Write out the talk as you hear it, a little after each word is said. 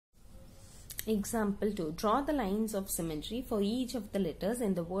Example 2. Draw the lines of symmetry for each of the letters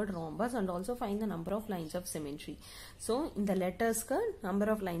in the word rhombus and also find the number of lines of symmetry. So, in the letters ka number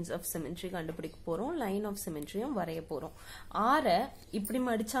of lines of symmetry கண்டுபிடிக்க போறோம், line of symmetry வரைய போறோம். R இப்படி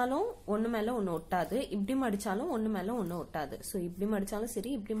மடிச்சாலும் ஒண்ணு மேல ஒண்ணு ஒட்டாது, இப்படி மடிச்சாலும் ஒண்ணு மேல ஒண்ணு ஒட்டாது. So, இப்படி மடிச்சாலும்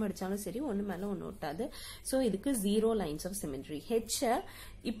சரி, இப்படி மடிச்சாலும் சரி, ஒண்ணு மேல ஒண்ணு ஒட்டாது. So, இதுக்கு 0 lines of symmetry. H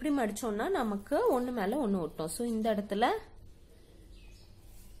இப்படி மடிச்சோம்னா நமக்கு ஒண்ணு மேல ஒண்ணு ஒட்டும். So, இந்த இடத்துல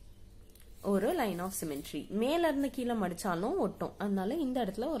ஒரு லைன் ஆஃப் சிமெட்ரி. மேல இருந்து கீழே மடிச்சாலும் ஒட்டும், அதனால இந்த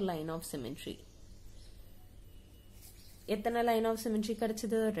இடத்துல ஒரு லைன் ஆஃப் சிமெட்ரி. எத்தனை லைன் ஆஃப் சிமெட்ரி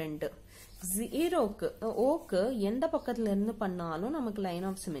கிடைச்சது? 2. 0க்கு ஓக்கு எந்த பக்கத்துல இருந்து பண்ணாலும் நமக்கு லைன்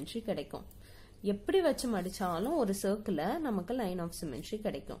ஆஃப் சிமெட்ரி கிடைக்கும். எப்படி வச்சு மடிச்சாலும் ஒரு சர்க்கிள்ல நமக்கு லைன் ஆஃப் சிமெட்ரி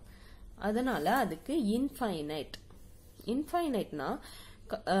கிடைக்கும். அதனால அதுக்கு இன்ஃபைனைட். இன்ஃபைனைட்னா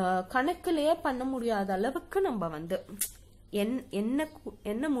கணக்குலயே பண்ண முடியாத அளவுக்கு நம்ம வந்து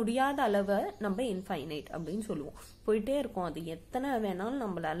என்ன முடியாத அளவை நம்ம இன்ஃபைனைட் அப்படின்னு சொல்லுவோம். போயிட்டே இருக்கும், அது எத்தனை வேணாலும்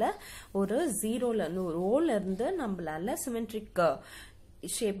நம்மளால ஒரு ஜீரோல இருந்து ஒரு ரோல இருந்து நம்மளால சிமெட்ரிக்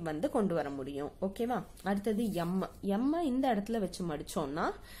ஷேப் வந்து கொண்டு வர முடியும். ஓகேவா? அடுத்தது எம் இந்த இடத்துல வச்சு மடிச்சோம்னா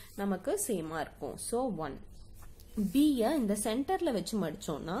நமக்கு சேமா இருக்கும். ஸோ 1. பி இந்த சென்டர்ல வச்சு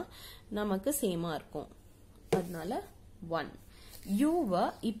மடிச்சோம்னா நமக்கு சேமா இருக்கும், அதனால 1. யூவை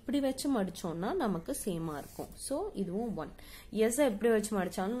இப்படி வச்சு மடிச்சோம்னா நமக்கு சேமா இருக்கும். சோ இதுவும் 1. எஸ் எப்படி வச்சு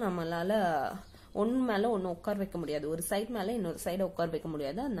மடிச்சாலும் நம்மளால ஒன்னு மேல ஒன்னு உட்கார வைக்க முடியாது, ஒரு சைடு மேல இன்னொரு சைடு உட்கார வைக்க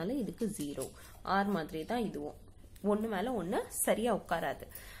முடியாது, அதனால இதுக்கு 0. ஆர் மாதிரி தான் இதுவும், ஒன்னு மேல ஒன்னு சரியா உட்காராது,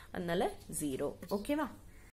 அதனால 0. ஓகேவா?